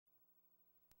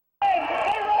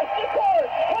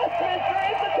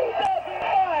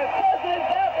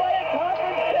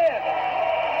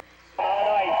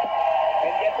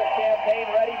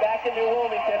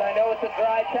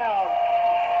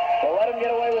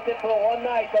with it for one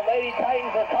night. The Lady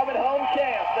Titans are coming home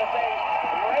champs as they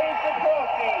raise the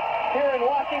trophy here in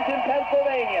Washington,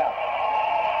 Pennsylvania.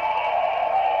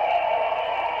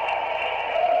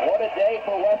 What a day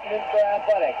for Westminster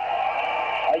Athletics.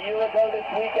 A year ago this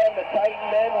weekend, the Titan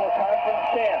men were conference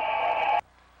champs.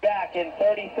 Back in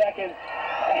 30 seconds,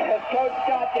 as Coach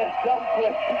Scott gets dumped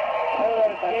with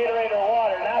Gatorade or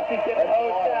water. Now she's getting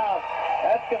hosed down.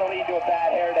 That's going to lead to a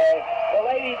bad hair day. The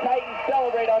Lady Titans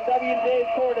celebrate on WJ's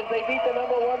court as they beat the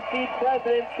 #1 seed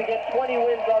Presidents to get 20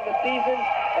 wins on the season,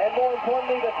 and more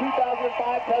importantly, the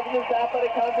 2005 Presidents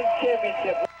Athletic Conference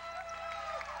Championship.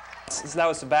 So that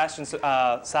was Sebastian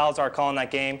Salazar calling that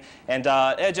game, and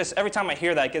it just every time I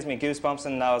hear that, it gives me goosebumps.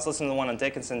 And I was listening to the one on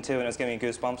Dickinson too, and it was giving me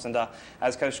goosebumps. And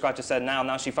as Coach Scott just said,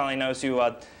 now she finally knows who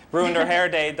ruined her hair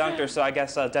day, dunked her. So I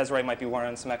guess Desiree might be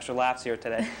wearing some extra laps here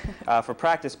today for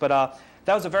practice. But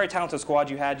that was a very talented squad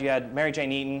you had. You had Mary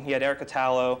Jane Eaton, you had Erica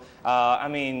Tallow. I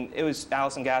mean, it was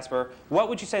Allison Gasper. What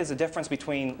would you say is the difference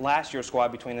between last year's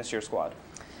squad between this year's squad?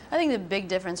 I think the big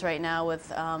difference right now with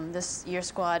this year's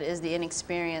squad is the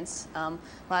inexperience.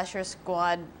 Last year's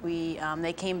squad,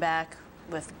 they came back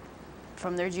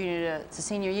from their junior to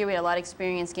senior year. We had a lot of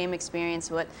experience, game experience.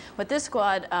 But with this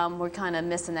squad, we're kind of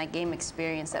missing that game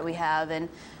experience that we have, and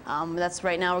that's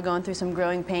right now we're going through some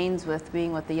growing pains with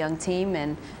being with the young team,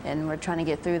 and we're trying to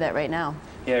get through that right now.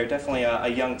 Yeah, you're definitely a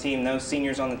young team. No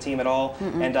seniors on the team at all,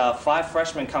 and 5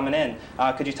 freshmen coming in.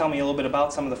 Could you tell me a little bit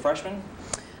about some of the freshmen?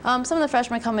 Some of the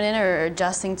freshmen coming in are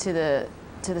adjusting to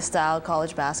the style of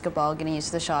college basketball, getting used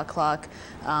to the shot clock.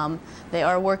 They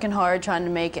are working hard, trying to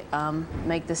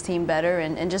make this team better,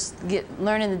 and just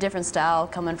learning the different style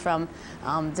coming from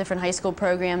different high school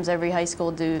programs. Every high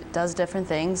school does different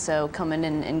things, so coming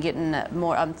in and getting a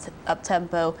more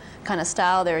up-tempo kind of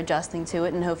style, they're adjusting to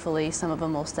it, and hopefully some of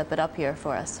them will step it up here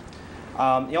for us.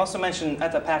 You also mentioned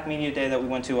at the PAC Media Day that we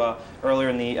went to earlier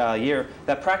in the year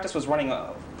that practice was running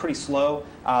pretty slow.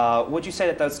 Would you say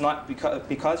that that's not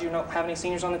because you don't have any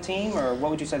seniors on the team, or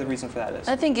what would you say the reason for that is?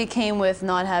 I think it came with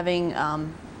not having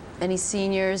any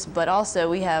seniors, but also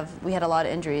we had a lot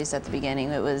of injuries at the beginning.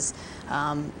 It was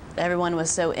everyone was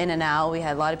so in and out. We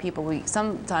had a lot of people.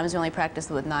 Sometimes we only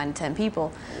practiced with 9 to 10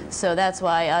 people, so that's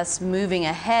why us moving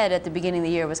ahead at the beginning of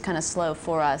the year was kind of slow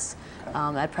for us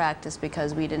at practice,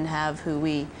 because we didn't have who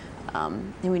we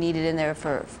needed in there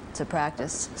to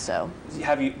practice. So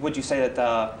would you say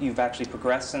that you've actually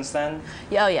progressed since then?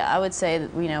 Yeah, I would say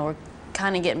that we're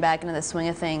kind of getting back into the swing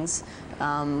of things.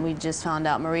 We just found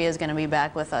out Maria's going to be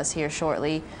back with us here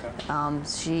shortly. Okay.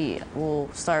 She will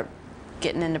start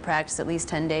getting into practice at least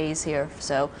 10 days here,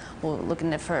 so we're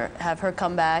looking to have her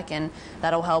come back, and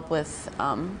that'll help with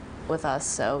us.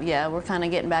 So yeah, we're kind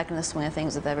of getting back in the swing of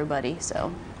things with everybody.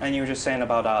 So. And you were just saying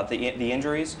about the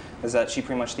injuries. Is that she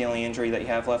pretty much the only injury that you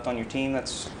have left on your team?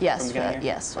 That's yes, from the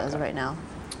yes, okay. As of right now.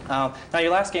 Now your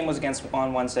last game was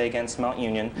on Wednesday against Mount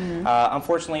Union.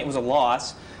 Unfortunately, it was a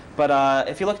loss. But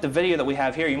if you look at the video that we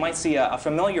have here, you might see a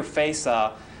familiar face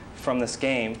from this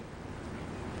game.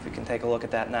 If we can take a look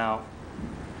at that now.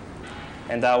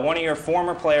 And one of your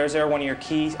former players there, one of your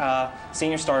key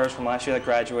senior starters from last year that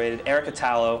graduated, Erica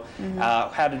Tallow,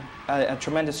 had a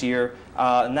tremendous year.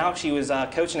 Now she was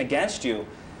coaching against you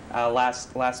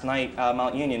last night,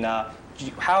 Mount Union.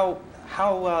 How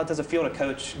does it feel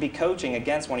to be coaching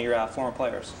against one of your former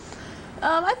players?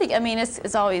 I mean,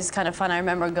 it's always kind of fun. I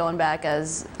remember going back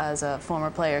as a former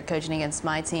player coaching against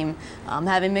my team,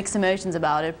 having mixed emotions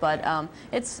about it. But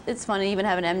it's fun, even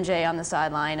having MJ on the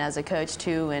sideline as a coach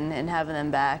too, and having them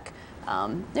back.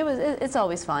 It's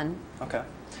always fun. Okay.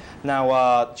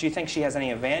 Now, do you think she has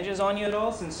any advantages on you at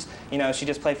all? Since she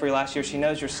just played for you last year, she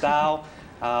knows your style.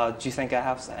 Do you think that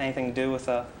has anything to do with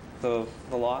the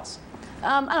loss?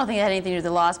 I don't think it had anything to do with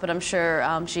the loss, but I'm sure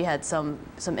she had some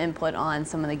input on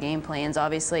some of the game plans.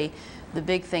 Obviously, the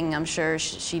big thing, I'm sure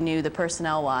she knew the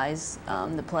personnel-wise,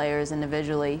 the players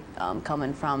individually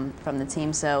coming from the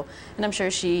team. So, and I'm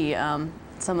sure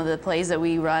some of the plays that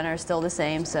we run are still the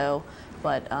same. So,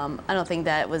 but I don't think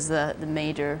that was the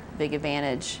major big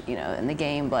advantage, in the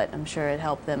game. But I'm sure it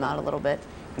helped them out a little bit.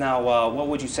 Now, what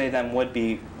would you say then would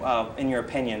be, in your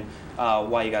opinion,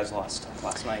 why you guys lost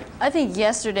last night? I think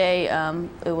yesterday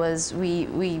it was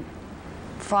we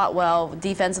fought well.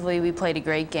 Defensively, we played a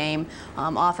great game.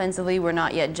 Offensively, we're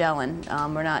not yet gelling.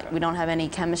 We don't have any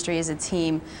chemistry as a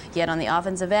team yet on the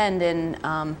offensive end,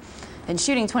 and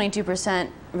shooting 22%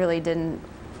 really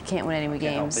can't win any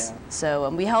games. So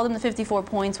we held them to 54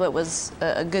 points, what was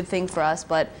a good thing for us,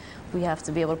 but we have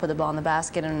to be able to put the ball in the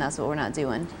basket, and that's what we're not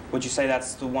doing. Would you say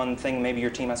that's the one thing maybe your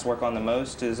team has to work on the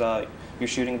most is your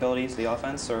shooting abilities, the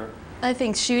offense, or? I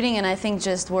think shooting, and I think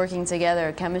just working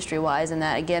together chemistry-wise, and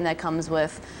that again, that comes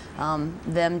with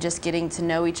them just getting to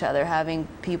know each other, having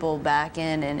people back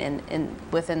in and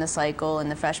within the cycle,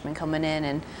 and the freshmen coming in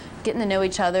and getting to know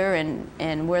each other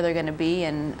and where they're going to be,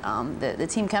 and the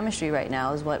team chemistry right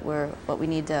now is what we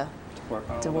need to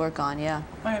work on, yeah.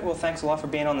 All right, well, thanks a lot for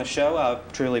being on the show.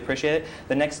 Truly appreciate it.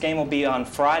 The next game will be on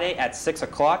Friday at 6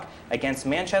 o'clock against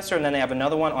Manchester, and then they have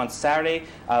another one on Saturday.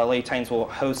 Lady Titans will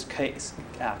host Case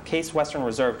Western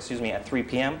Reserve, at 3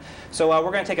 p.m. So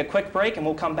we're going to take a quick break, and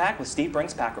we'll come back with Steve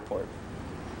Brink's Pack Report.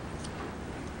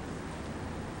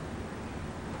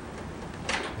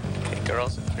 Hey,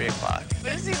 girls, at 3 o'clock.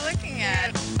 What is he looking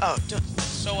at? Oh, dude, it's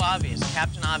so obvious.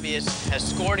 Captain Obvious has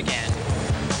scored again.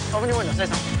 Open your window, say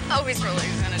something. Oh, he's really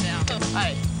gonna down.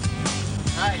 Hi.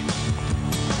 Hi.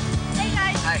 Hey,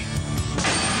 guys. Hi.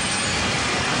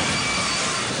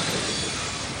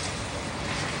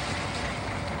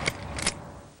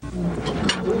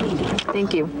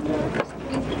 Thank you.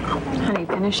 Honey,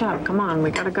 finish up. Come on,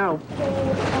 we gotta go.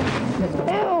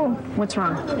 Ew. What's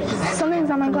wrong?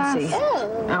 Something's on my glass. See.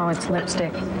 Oh, it's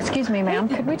lipstick. Excuse me, ma'am.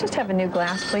 Could we just have a new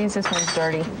glass, please? This one's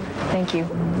dirty. Thank you.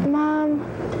 Mom.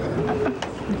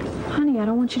 Honey, I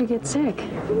don't want you to get sick.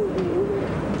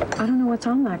 I don't know what's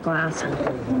on that glass.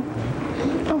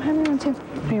 Oh, have me one too.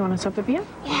 Hey, you want a Sopapilla?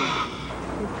 Yeah.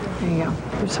 There you go.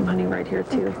 There's some honey right here,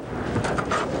 too.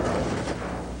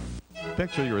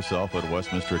 Picture yourself at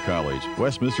Westminster College.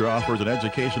 Westminster offers an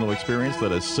educational experience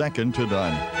that is second to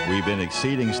none. We've been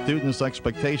exceeding students'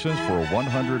 expectations for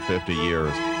 150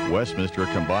 years. Westminster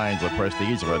combines the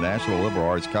prestige of a national liberal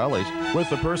arts college with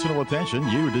the personal attention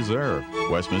you deserve.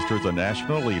 Westminster is a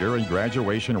national leader in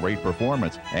graduation rate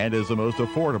performance and is the most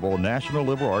affordable national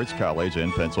liberal arts college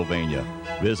in Pennsylvania.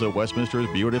 Visit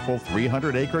Westminster's beautiful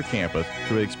 300-acre campus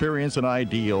to experience an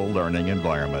ideal learning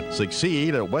environment.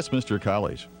 Succeed at Westminster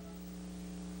College.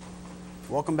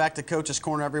 Welcome back to Coach's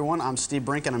Corner, everyone. I'm Steve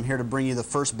Brink, and I'm here to bring you the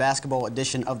first basketball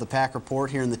edition of the Pack Report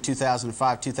here in the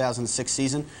 2005-2006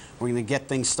 season. We're going to get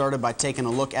things started by taking a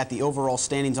look at the overall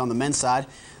standings on the men's side.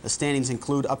 The standings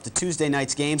include up to Tuesday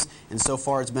night's games, and so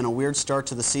far it's been a weird start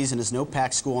to the season as no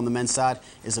Pack school on the men's side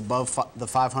is above the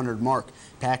 500 mark.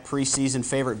 Pack preseason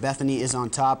favorite Bethany is on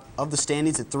top of the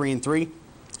standings at 3-3.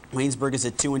 Waynesburg is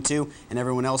at 2-2, and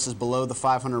everyone else is below the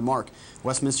 500 mark.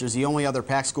 Westminster is the only other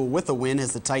Pack school with a win,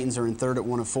 as the Titans are in third at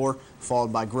 1-4,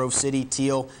 followed by Grove City,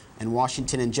 Teal, and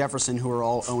Washington and Jefferson, who are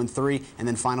all 0-3. And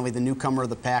then finally, the newcomer of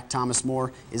the Pack, Thomas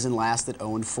More, is in last at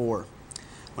 0-4. Well,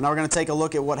 now we're going to take a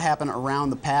look at what happened around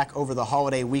the Pack over the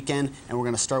holiday weekend, and we're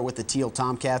going to start with the Teal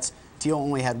Tomcats. Teal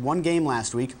only had one game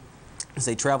last week, as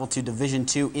they traveled to Division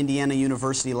II Indiana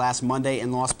University last Monday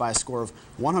and lost by a score of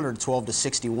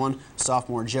 112-61.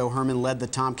 Sophomore Joe Herman led the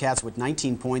Tomcats with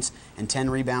 19 points and 10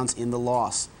 rebounds in the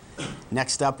loss.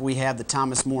 Next up, we have the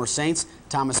Thomas More Saints.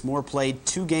 Thomas More played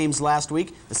 2 games last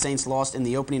week. The Saints lost in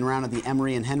the opening round of the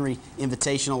Emory and Henry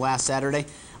Invitational last Saturday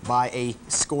by a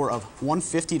score of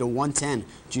 150-110.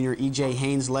 Junior E.J.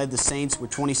 Haynes led the Saints with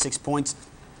 26 points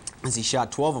as he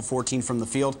shot 12 of 14 from the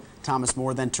field. Thomas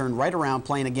More then turned right around,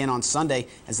 playing again on Sunday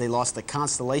as they lost the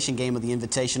consolation game of the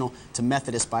Invitational to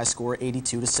Methodist by a score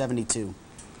 82-72.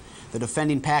 The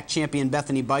defending Pack champion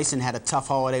Bethany Bison had a tough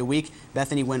holiday week.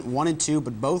 Bethany went 1-2,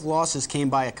 but both losses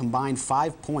came by a combined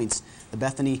 5 points. The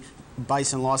Bethany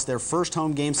Bison lost their first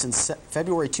home game since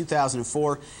February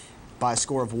 2004 by a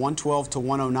score of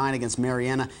 112-109 against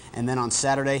Mariana. And then on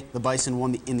Saturday, the Bison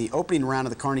won in the opening round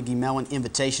of the Carnegie Mellon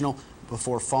Invitational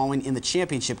before falling in the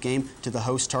championship game to the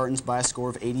host Tartans by a score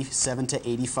of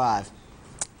 87-85.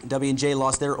 W&J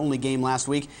lost their only game last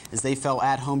week as they fell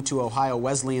at home to Ohio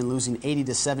Wesleyan, losing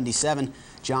 80-77.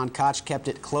 John Koch kept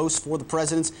it close for the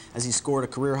Presidents as he scored a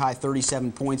career-high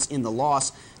 37 points in the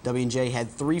loss. W&J had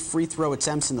 3 free throw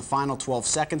attempts in the final 12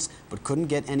 seconds, but couldn't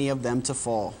get any of them to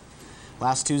fall.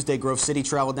 Last Tuesday, Grove City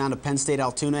traveled down to Penn State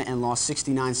Altoona and lost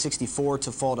 69-64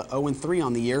 to fall to 0-3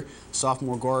 on the year.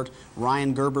 Sophomore guard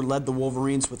Ryan Gerber led the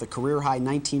Wolverines with a career-high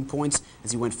 19 points as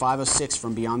he went 5 of 6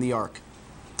 from beyond the arc.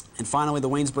 And finally, the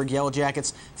Waynesburg Yellow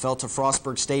Jackets fell to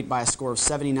Frostburg State by a score of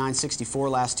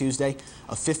 79-64 last Tuesday.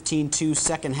 A 15-2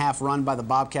 second-half run by the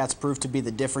Bobcats proved to be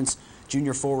the difference.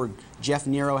 Junior forward Jeff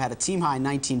Nero had a team-high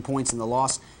 19 points in the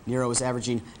loss. Nero is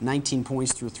averaging 19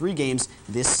 points through 3 games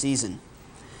this season.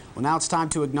 Well, now it's time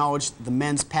to acknowledge the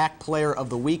men's Pack Player of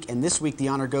the Week, and this week the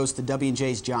honor goes to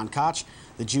W&J's John Koch.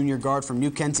 The junior guard from New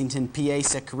Kensington, PA,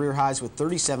 set career highs with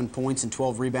 37 points and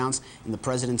 12 rebounds in the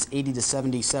President's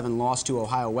 80-77 loss to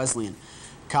Ohio Wesleyan.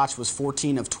 Koch was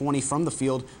 14 of 20 from the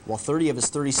field, while 30 of his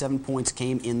 37 points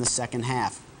came in the second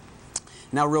half.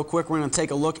 Now, real quick, we're going to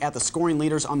take a look at the scoring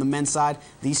leaders on the men's side.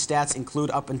 These stats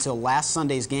include up until last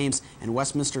Sunday's games, and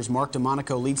Westminster's Mark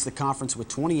DeMonico leads the conference with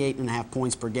 28.5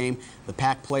 points per game. The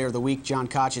Pack Player of the Week, John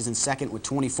Koch, is in second with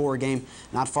 24 a game.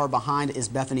 Not far behind is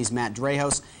Bethany's Matt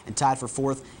Drehos, and tied for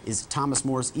fourth is Thomas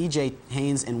Moore's E.J.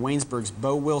 Haynes and Waynesburg's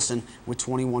Bo Wilson with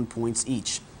 21 points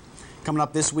each. Coming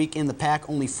up this week in the Pack,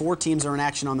 only 4 teams are in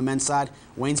action on the men's side.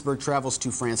 Waynesburg travels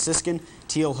to Franciscan.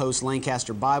 Teal hosts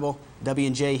Lancaster Bible.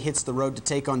 W&J hits the road to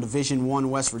take on Division I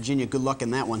West Virginia. Good luck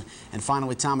in that one. And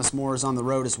finally, Thomas More is on the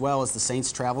road as well as the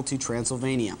Saints travel to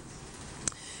Transylvania.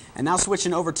 And now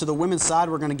switching over to the women's side,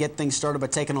 we're going to get things started by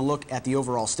taking a look at the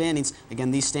overall standings. Again,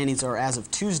 these standings are as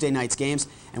of Tuesday night's games,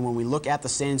 and when we look at the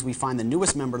standings, we find the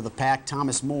newest member of the Pack,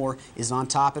 Thomas More, is on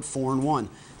top at 4-1.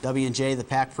 W&J, the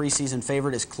Pack preseason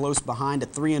favorite, is close behind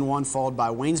at 3-1, followed by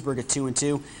Waynesburg at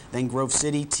 2-2. Then Grove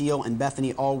City, Teal, and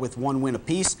Bethany all with 1 win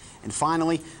apiece. And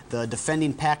finally, the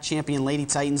defending Pack champion Lady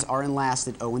Titans are in last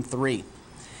at 0-3.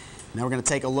 Now we're going to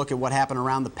take a look at what happened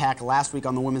around the Pack last week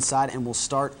on the women's side, and we'll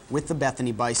start with the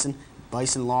Bethany Bison.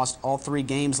 Bison lost all 3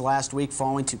 games last week,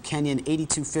 falling to Kenyon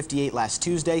 82-58 last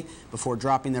Tuesday before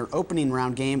dropping their opening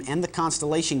round game and the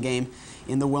constellation game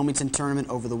in the Wilmington tournament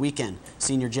over the weekend.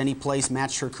 Senior Jenny Place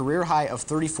matched her career high of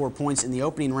 34 points in the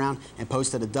opening round and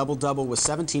posted a double-double with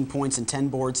 17 points and 10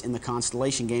 boards in the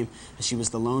constellation game, as she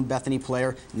was the lone Bethany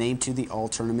player named to the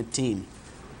all-tournament team.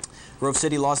 Grove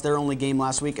City lost their only game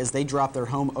last week as they dropped their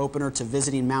home opener to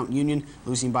visiting Mount Union,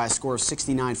 losing by a score of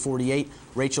 69-48.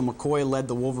 Rachel McCoy led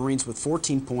the Wolverines with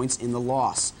 14 points in the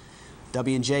loss.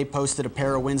 W&J posted a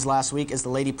pair of wins last week as the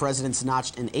Lady Presidents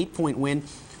notched an 8-point win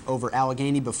over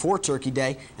Allegheny before Turkey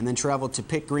Day and then traveled to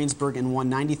Pitt Greensburg and won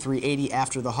 93-80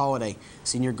 after the holiday.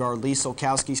 Senior guard Lee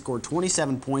Solkowski scored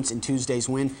 27 points in Tuesday's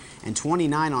win and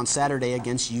 29 on Saturday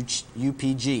against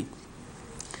UPG.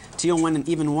 Teal went an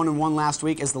even 1-1 last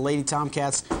week as the Lady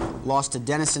Tomcats lost to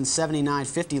Denison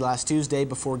 79-50 last Tuesday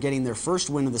before getting their first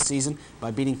win of the season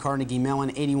by beating Carnegie Mellon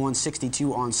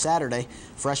 81-62 on Saturday.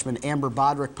 Freshman Amber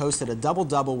Bodrick posted a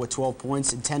double-double with 12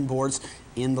 points and 10 boards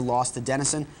in the loss to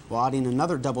Denison, while adding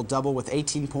another double-double with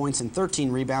 18 points and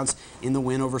 13 rebounds in the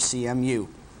win over CMU.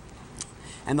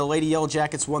 And the Lady Yellow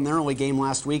Jackets won their only game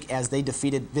last week as they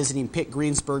defeated visiting Pitt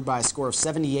Greensburg by a score of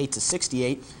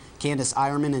 78-68. Candace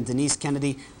Ironman and Denise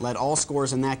Kennedy led all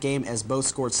scorers in that game as both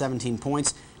scored 17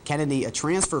 points. Kennedy, a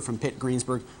transfer from Pitt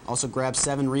Greensburg, also grabbed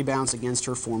 7 rebounds against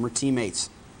her former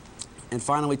teammates. And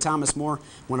finally, Thomas More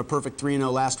won a perfect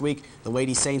 3-0 last week. The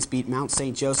Lady Saints beat Mount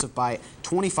St. Joseph by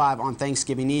 25 on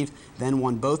Thanksgiving Eve, then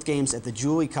won both games at the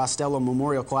Julie Costello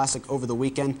Memorial Classic over the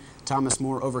weekend. Thomas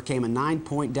More overcame a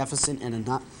 9-point deficit and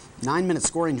a 9-minute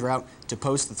scoring drought to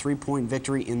post the 3-point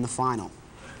victory in the final.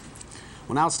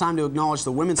 Well, now it's time to acknowledge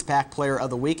the Women's Pack Player of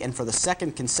the Week, and for the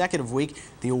second consecutive week,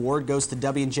 the award goes to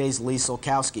W&J's Lee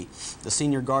Solkowski. The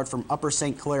senior guard from Upper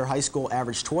St. Clair High School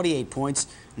averaged 28 points,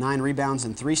 9 rebounds,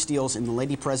 and 3 steals in the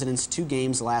Lady Presidents' 2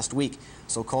 games last week.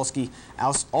 Solkowski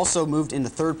also moved into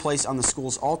 3rd place on the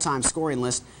school's all-time scoring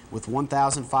list with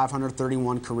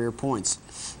 1,531 career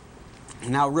points.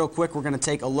 Now, real quick, we're going to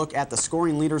take a look at the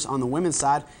scoring leaders on the women's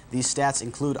side. These stats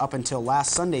include up until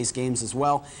last Sunday's games as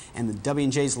well. And the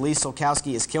W&J's Lee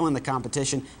Solkowski is killing the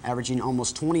competition, averaging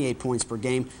almost 28 points per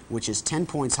game, which is 10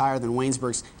 points higher than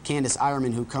Waynesburg's Candace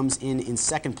Ironman, who comes in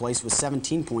 2nd place with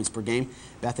 17 points per game.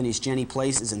 Bethany's Jenny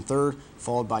Place is in 3rd,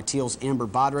 followed by Teal's Amber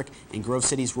Bodrick, and Grove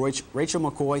City's Rachel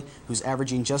McCoy, who's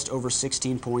averaging just over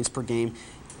 16 points per game,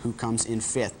 who comes in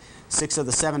 5th. 6 of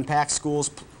the 7 Pack schools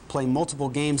play multiple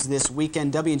games this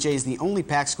weekend. W&J is the only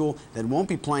Pack school that won't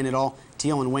be playing at all.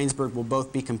 Teal and Waynesburg will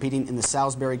both be competing in the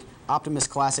Salisbury Optimist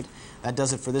Classic. That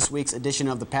does it for this week's edition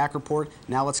of the Pack Report.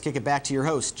 Now let's kick it back to your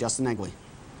host, Justin Egley.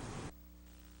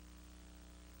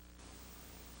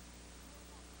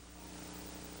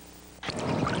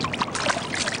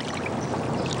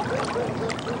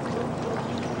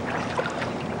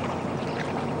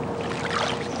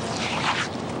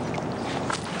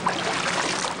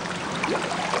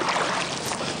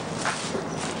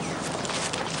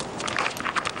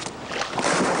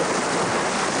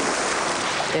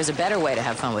 There's a better way to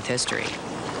have fun with history.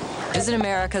 Visit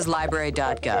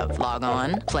americaslibrary.gov. Log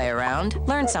on, play around,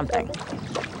 learn something.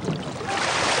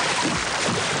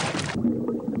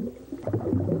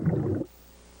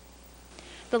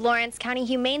 The Lawrence County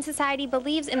Humane Society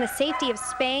believes in the safety of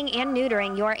spaying and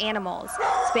neutering your animals.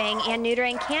 Spaying and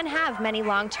neutering can have many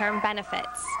long-term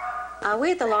benefits.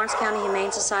 We at the Lawrence County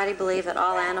Humane Society believe that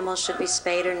all animals should be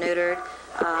spayed or neutered.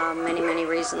 Many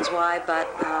reasons why, but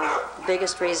the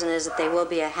biggest reason is that they will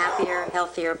be a happier,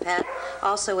 healthier pet.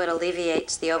 Also, it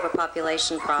alleviates the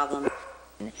overpopulation problem.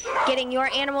 Getting your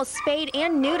animals spayed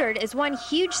and neutered is one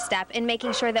huge step in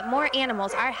making sure that more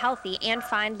animals are healthy and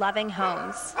find loving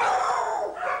homes.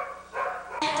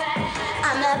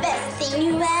 I'm the best thing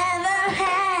you ever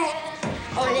had.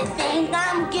 Only thing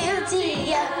I'm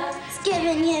guilty of is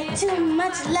giving you too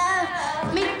much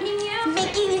love, making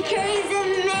you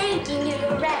crazy, making you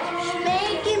right,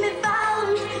 making me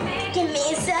follow me, making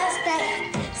me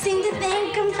suspect. Seem to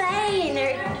think I'm playing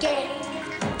her game.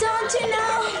 Don't you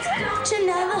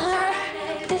know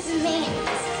her? This is me.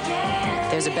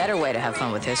 There's a better way to have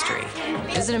fun with history.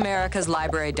 Visit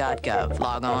americaslibrary.gov.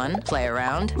 Log on, play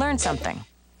around, learn something.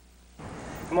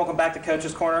 And welcome back to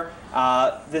Coach's Corner.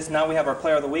 Now we have our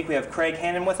Player of the Week. We have Craig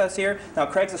Hannon with us here. Now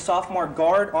Craig's a sophomore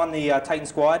guard on the Titan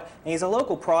squad, and he's a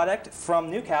local product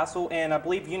from Newcastle and I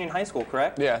believe Union High School,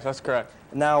 correct? Yes, that's correct.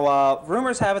 Now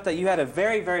rumors have it that you had a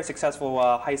very, very successful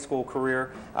high school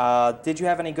career. Did you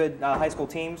have any good high school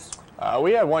teams?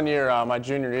 We had one year, my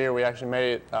junior year, we actually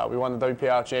made it. We won the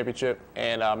WPL championship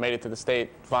and made it to the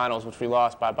state finals, which we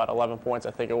lost by about 11 points,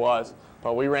 I think it was.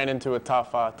 But we ran into a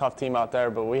tough team out there.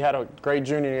 But we had a great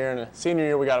junior year, and the senior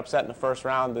year we got upset in the first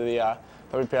round of the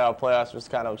WPL playoffs, which was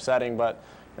kind of upsetting. But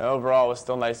overall, it was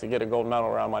still nice to get a gold medal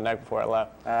around my neck before I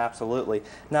left. Absolutely.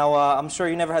 Now, I'm sure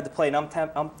you never had to play an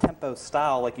up-tempo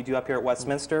style like you do up here at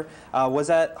Westminster. Was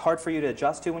that hard for you to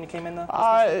adjust to when you came in, though?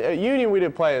 At Union, we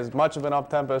didn't play as much of an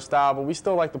up-tempo style, but we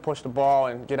still like to push the ball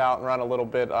and get out and run a little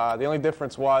bit. The only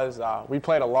difference was we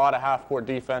played a lot of half-court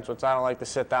defense, which I don't like to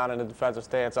sit down in a defensive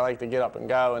stance. I like to get up and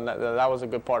go, and that was a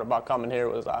good part about coming here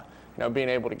was being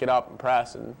able to get up and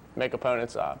press and make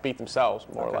opponents beat themselves,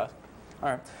 more or less. All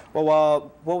right.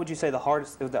 Well, what would you say the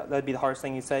hardest? That'd be the hardest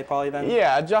thing you'd say, probably then.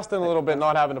 Yeah, adjusting a little bit,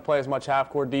 not having to play as much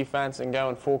half-court defense and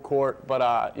going full court. But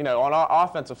on our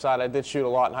offensive side, I did shoot a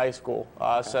lot in high school,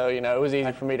 so it was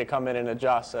easy for me to come in and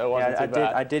adjust. So it wasn't too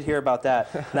bad. I did hear about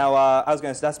that. Now, I was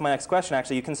going to. That's my next question.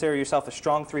 Actually, you consider yourself a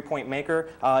strong three-point maker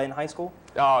in high school?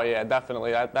 Oh yeah,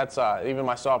 definitely. That's even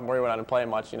my sophomore year when I didn't play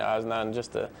much. I was known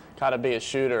just to kind of be a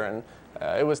shooter and.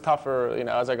 It was tougher,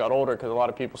 as I got older because a lot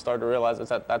of people started to realize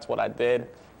that's what I did,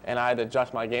 and I had to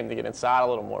adjust my game to get inside a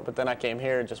little more. But then I came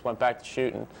here and just went back to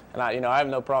shooting, and I have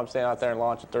no problem staying out there and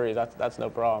launching threes. That's no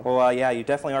problem. Well, yeah, you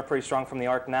definitely are pretty strong from the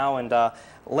arc now, and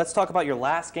let's talk about your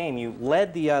last game. You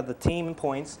led the team in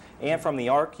points, and from the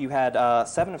arc, you had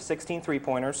 7 of 16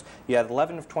 three-pointers. You had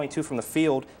 11 of 22 from the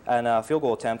field and field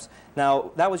goal attempts. Now,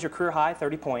 that was your career high,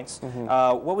 30 points. Mm-hmm.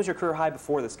 What was your career high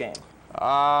before this game?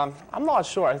 I'm not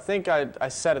sure. I think I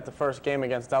set it the first game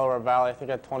against Delaware Valley. I think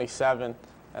I had 27,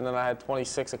 and then I had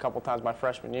 26 a couple times my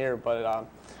freshman year. But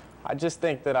I just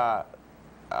think that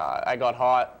I got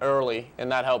hot early, and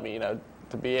that helped me,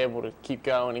 to be able to keep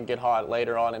going and get hot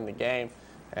later on in the game.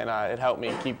 And it helped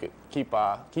me keep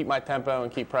my tempo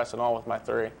and keep pressing on with my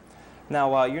three.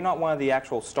 Now, you're not one of the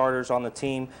actual starters on the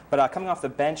team, but coming off the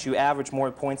bench, you average more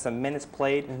points than minutes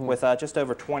played with just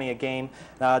over 20 a game.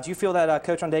 Do you feel that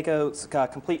Coach Ondeko's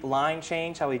complete line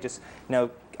change, how he just,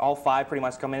 all five pretty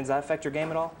much come in, does that affect your game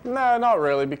at all? No, not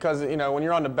really, because, when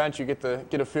you're on the bench, you get to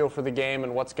get a feel for the game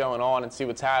and what's going on and see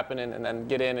what's happening and then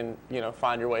get in and,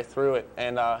 find your way through it.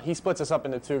 And he splits us up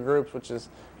into two groups, which is,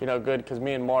 good because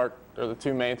me and Mark are the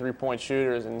two main three-point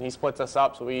shooters, and he splits us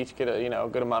up so we each get a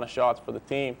good amount of shots for the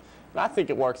team. And I think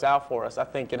it works out for us. I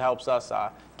think it helps us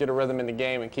get a rhythm in the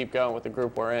game and keep going with the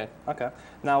group we're in. Okay.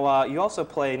 Now, you also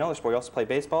play another sport. You also play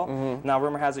baseball. Mm-hmm. Now,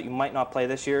 rumor has it you might not play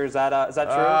this year. Is that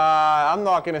true? I'm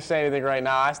not going to say anything right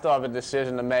now. I still have a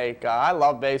decision to make. I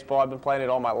love baseball. I've been playing it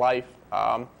all my life.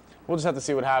 We'll just have to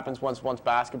see what happens once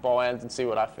basketball ends and see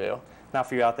what I feel. Now,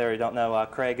 for you out there who don't know,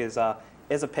 Craig is a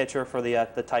pitcher for the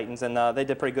Titans, and they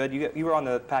did pretty good. You were on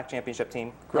the PAC championship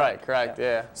team. Correct,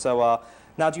 yeah. So.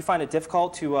 Now, do you find it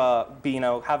difficult to be,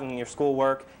 having your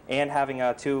schoolwork and having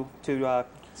two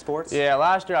sports? Yeah,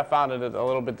 last year I found it a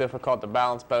little bit difficult to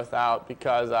balance both out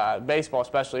because baseball,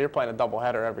 especially, you're playing a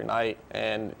doubleheader every night,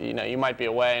 and you might be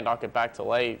away and not get back till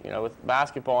late. With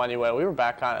basketball anyway, we were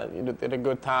back kind of at a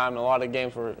good time, and a lot of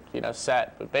games were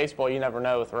set. But baseball, you never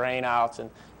know with rain outs, and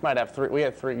you might have three. We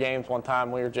had 3 games one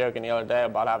time. We were joking the other day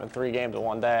about having 3 games in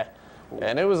one day.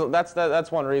 And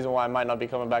that's one reason why I might not be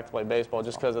coming back to play baseball,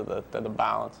 just because of the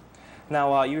balance.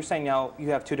 Now, you were saying now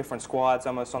you have 2 different squads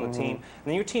almost on the team, and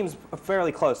then your team's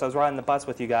fairly close. I was riding the bus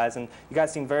with you guys, and you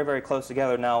guys seem very, very close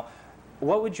together. Now,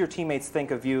 what would your teammates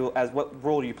think of you as what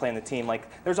role do you play in the team? Like,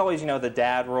 there's always, you know, the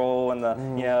dad role and the,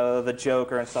 you know, the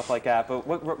joker and stuff like that, but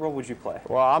what role would you play?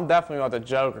 Well, I'm definitely not the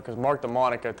joker because Mark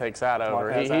DeMonaco takes that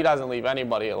over. He doesn't leave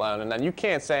anybody alone, and then you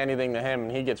can't say anything to him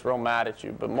and he gets real mad at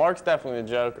you, but Mark's definitely the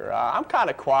joker. I'm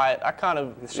kind of quiet. I kind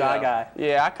of... The shy guy.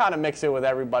 Yeah, I kind of mix it with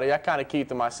everybody. I kind of keep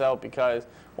to myself because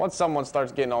once someone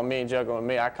starts getting on me and joking with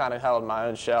me, I kind of held my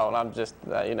own shell, and I'm just,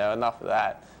 you know, enough of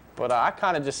that. But I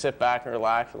kind of just sit back and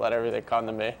relax and let everything come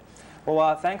to me.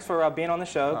 Well, thanks for being on the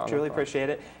show. Truly appreciate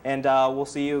it. And we'll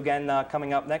see you again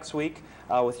coming up next week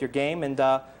with your game. And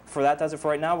for that does it for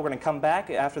right now. We're going to come back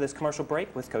after this commercial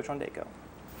break with Coach Ondeko.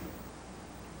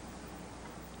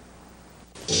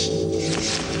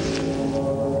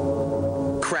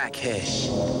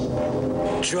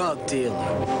 Crackhead, drug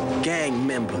dealer, gang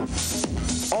member,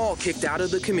 all kicked out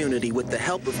of the community with the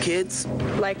help of kids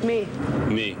like me.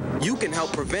 Me. You can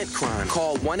help prevent crime.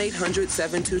 Call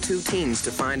 1-800-722-TEENS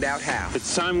to find out how.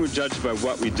 It's time we're judged by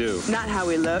what we do, not how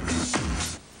we look.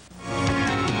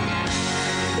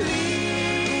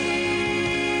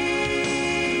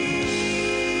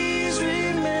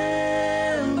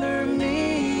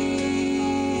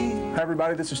 Hi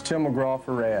everybody, this is Tim McGraw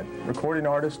for RAD, recording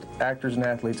artist, actors, and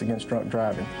athletes against drunk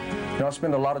driving. You know, I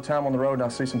spend a lot of time on the road and I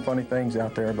see some funny things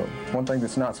out there, but one thing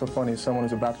that's not so funny is someone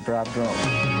who's about to drive drunk.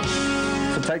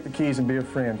 So take the keys and be a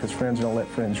friend, because friends don't let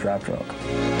friends drive drunk.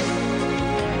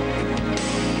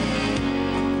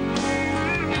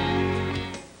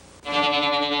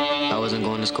 I wasn't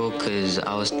going to school because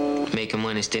I was making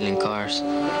money stealing cars.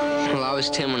 Well, I was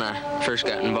 10 when I first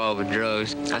got involved with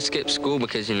drugs. I skipped school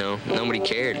because, you know, nobody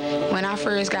cared. When I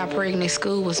first got pregnant,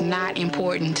 school was not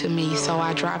important to me, so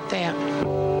I dropped out.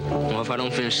 Well, if I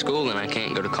don't finish school, then I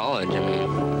can't go to college. I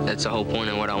mean, that's the whole point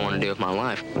of what I want to do with my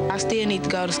life. I still need to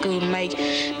go to school to make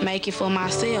it for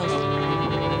myself.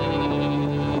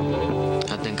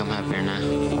 I think I'm happier now.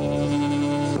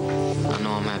 I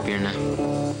know I'm happier now.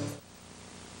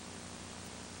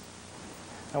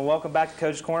 And welcome back to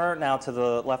Coach's Corner. Now to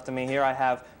the left of me here, I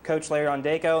have Coach Larry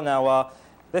Ondeko. Now,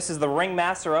 this is the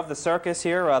ringmaster of the circus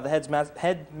here, the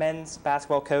head men's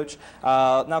basketball coach.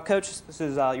 Now, Coach, this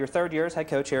is your third year as head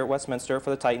coach here at Westminster for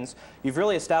the Titans. You've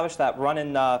really established that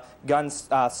run-and-gun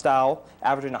style,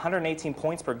 averaging 118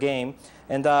 points per game,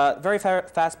 and very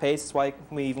fast-paced. That's why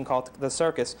we even call it the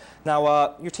circus.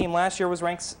 Now, your team last year was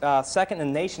ranked second in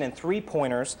the nation in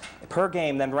three-pointers per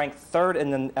game, then ranked third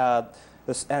in the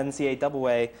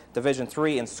NCAA Division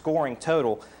III in scoring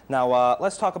total. Now,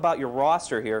 let's talk about your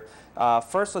roster here.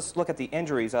 First, let's look at the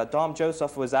injuries. Dom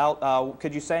Joseph was out.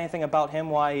 Could you say anything about him,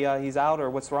 why he's out, or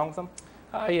what's wrong with him?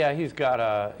 Yeah, he got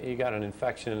an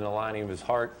infection in the lining of his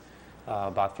heart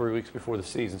about 3 weeks before the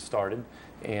season started,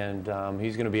 and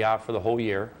he's going to be out for the whole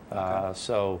year.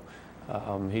 Okay.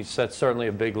 That's certainly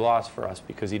a big loss for us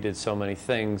because he did so many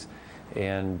things.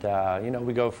 And, you know,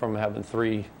 we go from having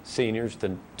 3 seniors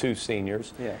to 2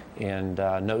 seniors, and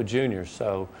no juniors.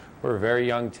 So we're a very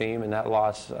young team, and that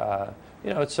loss,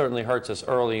 you know, it certainly hurts us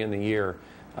early in the year.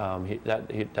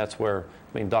 That's where,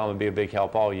 I mean, Dom would be a big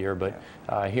help all year, but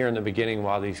here in the beginning,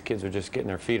 while these kids are just getting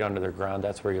their feet under their ground,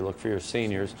 that's where you look for your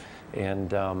seniors.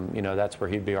 And, you know, that's where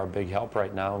he'd be our big help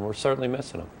right now, and we're certainly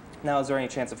missing him. Now, is there any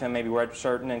chance of him maybe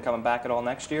redshirting and coming back at all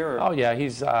next year? Or? Oh yeah,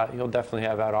 he'll definitely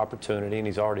have that opportunity, and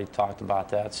he's already talked about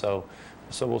that. So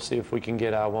we'll see if we can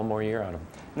get one more year out of him.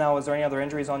 Now, is there any other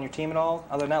injuries on your team at all?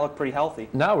 Other than that, look pretty healthy.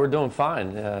 No, we're doing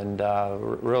fine, and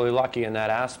we're really lucky in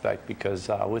that aspect because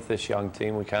with this young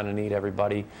team, we kind of need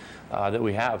everybody that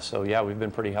we have. So yeah, we've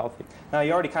been pretty healthy. Now,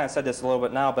 you already kind of said this a little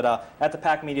bit now, but at the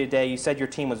PAC Media Day, you said your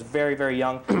team was very, very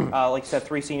young. Like you said,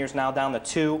 3 seniors now down to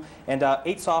 2, and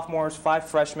 8 sophomores, 5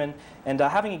 freshmen. And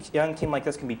having a young team like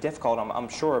this can be difficult, I'm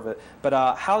sure of it.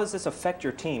 But how does this affect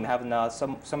your team, having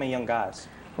so many young guys?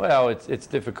 Well, it's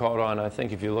difficult I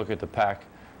think if you look at the PAC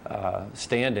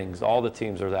standings, all the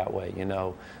teams are that way, you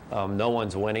know. No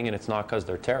one's winning, and it's not because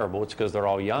they're terrible, it's because they're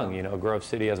all young. You know, Grove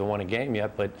City hasn't won a game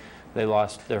yet, but they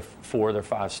lost their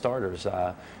 5 starters.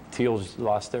 Teal's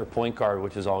lost their point guard,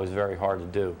 which is always very hard to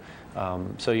do.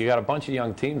 So you got a bunch of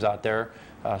young teams out there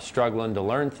struggling to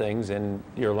learn things, and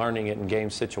you're learning it in game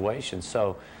situations.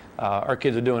 So our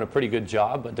kids are doing a pretty good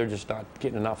job, but they're just not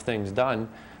getting enough things done.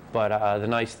 But the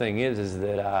nice thing is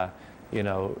that you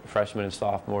know, freshmen and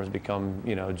sophomores become,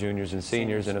 you know, juniors and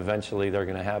seniors, and eventually they're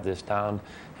going to have this down,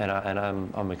 and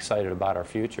I'm excited about our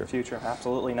future.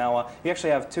 Absolutely. Now, you actually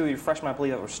have 2 of your freshmen, I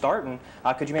believe, that were starting.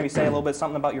 Could you maybe say a little bit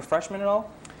something about your freshmen at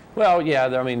all? Well, yeah,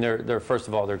 I mean, they're first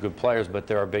of all, they're good players, but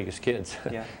they're our biggest kids.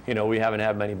 Yeah. You know, we haven't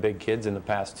had many big kids in the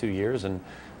past 2 years, and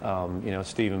you know,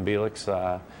 Stephen Bielik's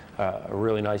a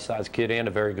really nice sized kid and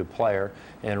a very good player,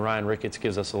 and Ryan Ricketts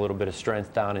gives us a little bit of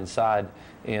strength down inside,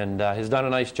 and has done a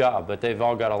nice job. But they've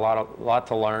all got a lot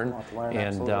to learn,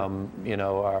 and you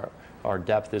know, our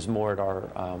depth is more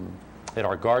at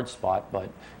our guard spot, but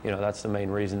you know, that's the main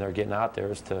reason they're getting out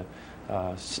there, is to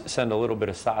send a little bit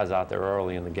of size out there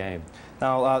early in the game.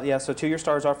 Now, yeah, so 2-year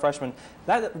stars are freshmen.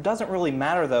 That doesn't really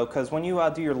matter, though, because when you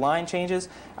do your line changes,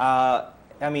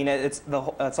 I mean, it's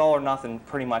all or nothing,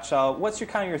 pretty much. What's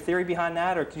your theory behind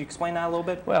that, or could you explain that a little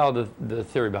bit? Well, the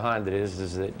theory behind it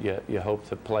is that you hope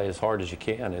to play as hard as you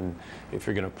can, and if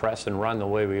you're going to press and run the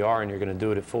way we are, and you're going to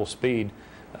do it at full speed,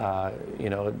 you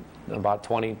know, about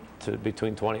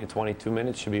between 20 and 22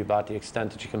 minutes should be about the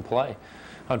extent that you can play.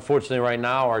 Unfortunately, right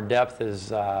now, our depth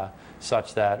is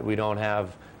such that we don't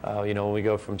have, you know, when we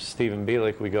go from Stephen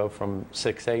Bielik, we go from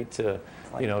 6'8" to,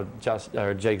 you know,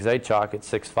 Jake Zajac at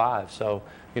 6'5". So,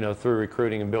 you know, through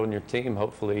recruiting and building your team,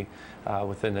 hopefully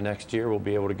within the next year, we'll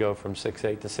be able to go from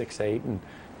 6'8" to 6'8",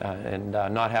 and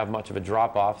not have much of a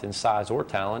drop-off in size or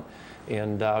talent.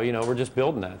 And, you know, we're just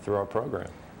building that through our program.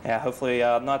 Yeah, hopefully,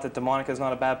 not that DeMonica's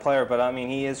not a bad player, but I mean,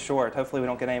 he is short. Hopefully we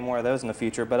don't get any more of those in the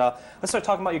future. But let's start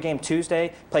talking about your game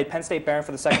Tuesday. Played Penn State Barron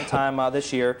for the second time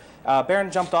this year. Barron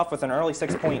jumped off with an early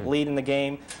 6-point lead in the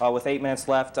game with 8 minutes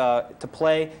left to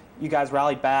play. You guys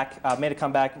rallied back, made a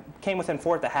comeback, came within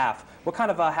 4 at the half. What kind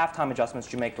of halftime adjustments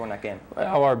did you make during that game?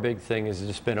 Well, our big thing has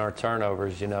just been our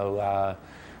turnovers. You know,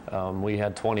 we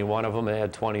had 21 of them, they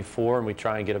had 24, and we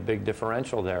try and get a big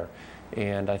differential there.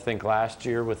 And I think last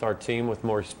year with our team with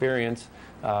more experience,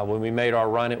 when we made our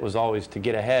run, it was always to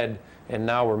get ahead, and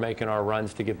now we're making our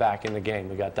runs to get back in the game.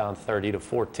 We got down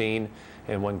 30-14,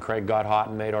 and when Craig got hot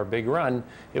and made our big run,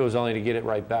 it was only to get it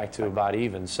right back to about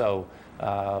even. So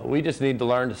we just need to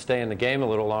learn to stay in the game a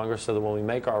little longer so that when we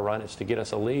make our run, it's to get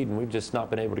us a lead, and we've just not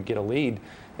been able to get a lead,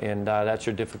 and that's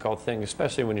your difficult thing,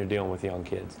 especially when you're dealing with young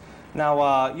kids.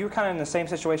 Now, you were kind of in the same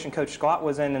situation Coach Scott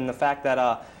was in the fact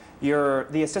that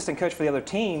the assistant coach for the other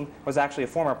team was actually a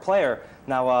former player.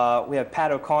 Now, we have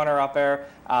Pat O'Connor up there.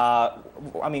 I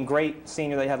mean, great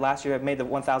senior they had last year, had made the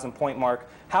 1,000-point mark.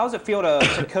 How does it feel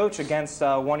to coach against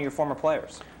one of your former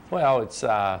players? Well, it's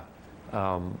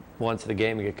once the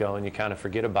game get going, you kind of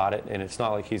forget about it, and it's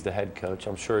not like he's the head coach.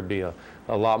 I'm sure it'd be a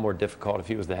lot more difficult if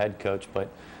he was the head coach, but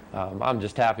I'm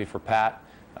just happy for Pat.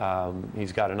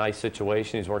 He's got a nice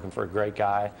situation. He's working for a great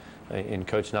guy in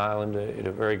Coach Nyland at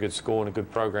a very good school and a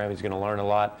good program. He's going to learn a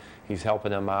lot. He's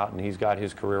helping them out, and he's got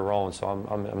his career rolling, so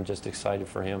I'm just excited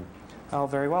for him. Oh,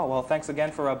 very well. Well, thanks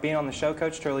again for being on the show,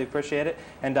 Coach. Truly appreciate it.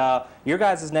 And your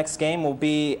guys' next game will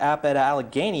be up at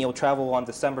Allegheny. You'll travel on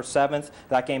December 7th.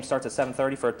 That game starts at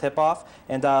 7:30 for a tip-off.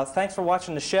 And thanks for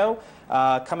watching the show.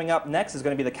 Coming up next is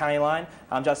going to be the County Line.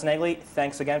 I'm Justin Agley.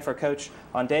 Thanks again for Coach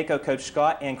Ondeco, Coach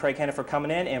Scott, and Craig Hanna for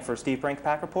coming in, and for Steve Brink,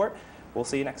 Pack Report. We'll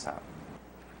see you next time.